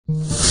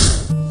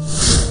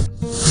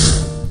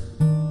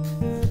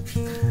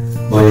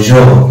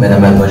Bonjour,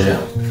 Madame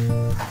Mademoiselle.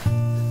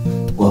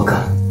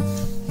 Welcome.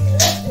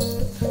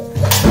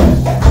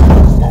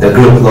 The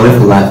group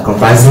Loaded for Life,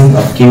 comprising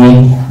of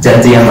Kimi,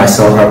 Jenti, and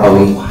myself,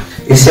 Raphavei,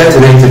 is here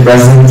today to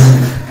present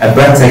a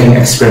breathtaking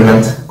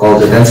experiment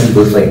called the dancing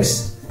blue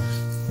flakes.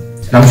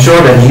 And I'm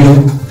sure that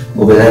you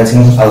will be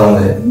dancing along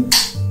with it.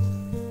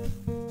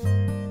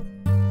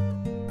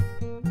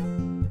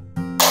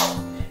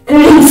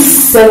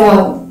 Greetings,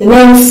 everyone. The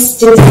name is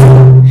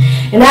Jentisenla,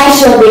 and I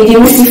shall be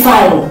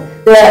demystifying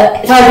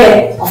the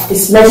target of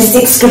this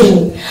majestic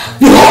screen.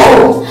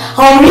 Behold,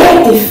 how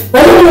reactive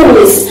my video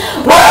is!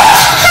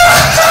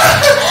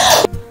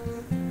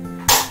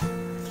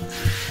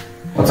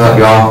 What's up,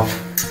 y'all?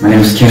 My name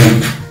is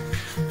Kimi.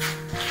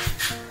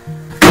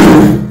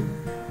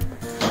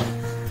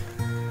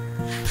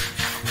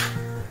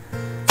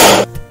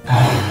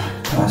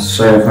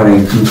 Sorry for the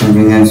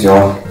inconvenience,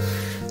 y'all.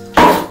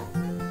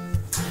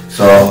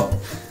 So,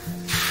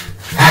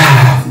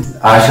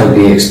 I shall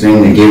be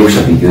explaining the gear we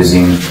shall be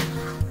using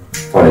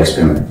for the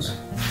experiment.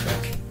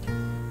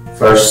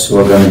 First,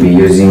 we're going to be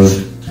using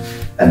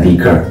a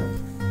beaker,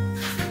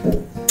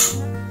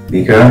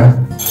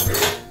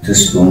 2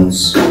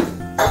 spoons,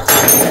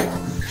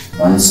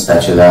 1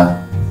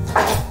 spatula,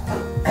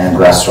 and a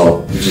glass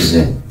rod, which is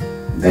a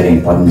very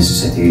important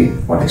necessity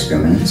for the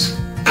experiment.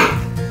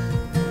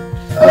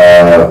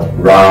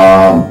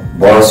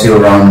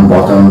 Round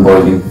bottom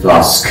boiling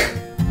flask,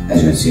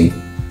 as you can see,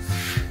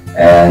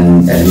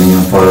 and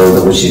aluminium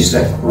foil, which is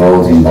like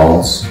rolled in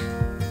balls.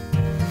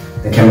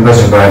 The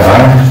chemicals required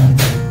are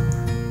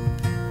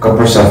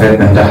copper sulphate,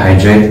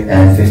 pentahydrate,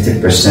 and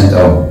 50%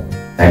 of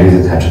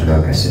diluted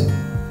hydrochloric acid.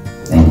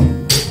 Thank you.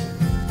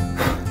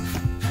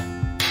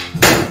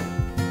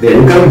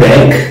 Welcome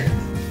back.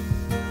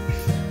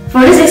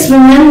 For this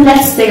experiment,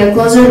 let's take a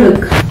closer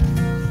look.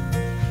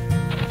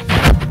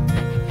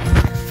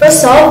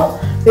 First off,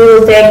 we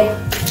will take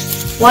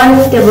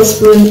 1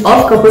 tablespoon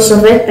of copper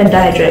sulphate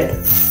pentahydrate.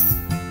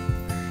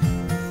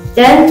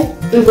 Then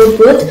we will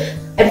put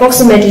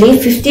approximately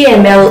 50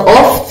 ml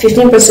of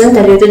 15%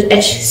 diluted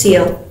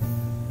HCl.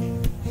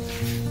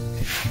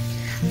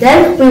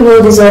 Then we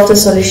will dissolve the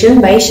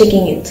solution by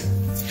shaking it.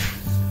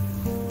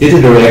 Due to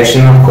the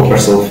reaction of copper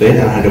sulphate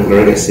and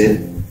hydrochloric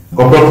acid,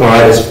 copper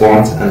chloride is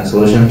formed and the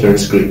solution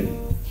turns green.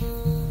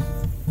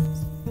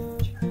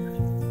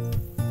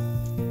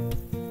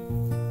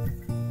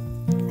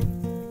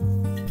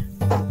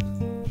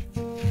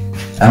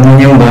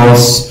 Aluminium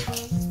balls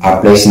are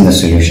placed in the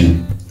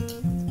solution.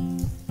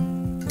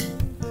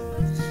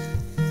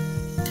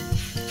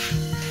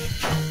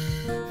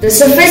 The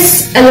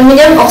surface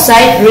aluminium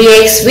oxide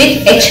reacts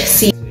with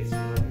HCl.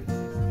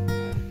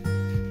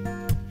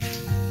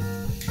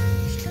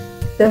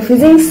 The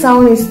fizzing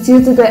sound is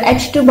due to the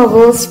H2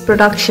 bubbles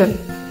production.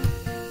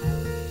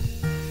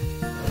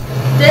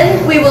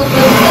 Then we will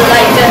put a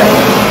lighter.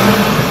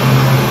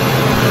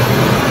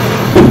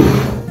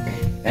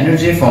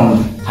 Energy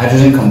from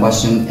hydrogen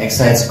combustion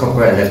excites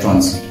copper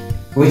electrons,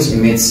 which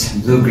emits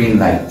blue-green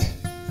light.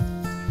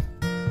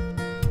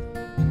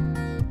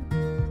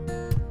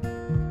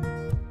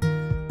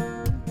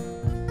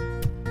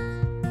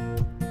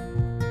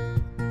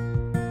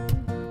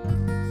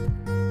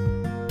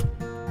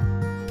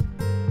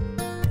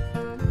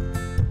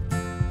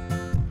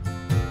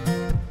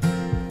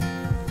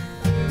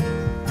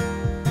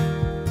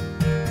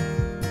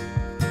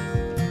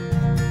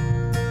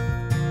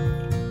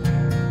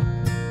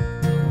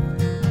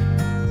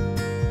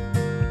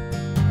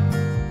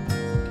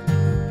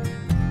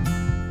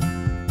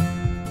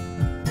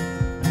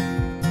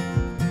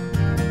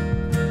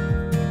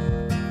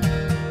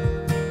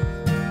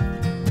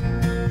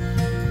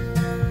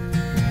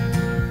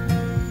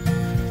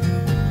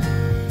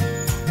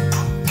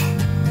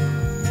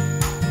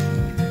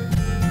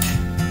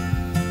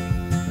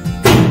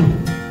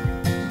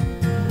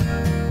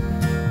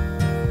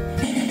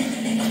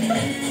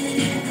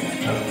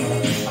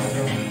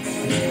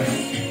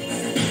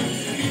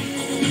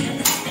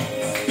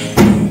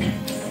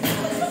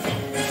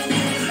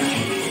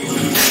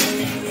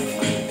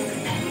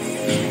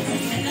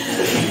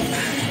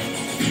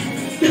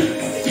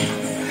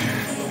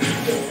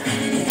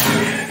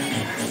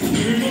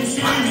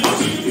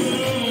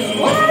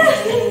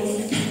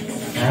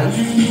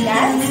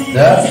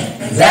 The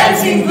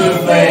dancing blue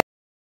flame.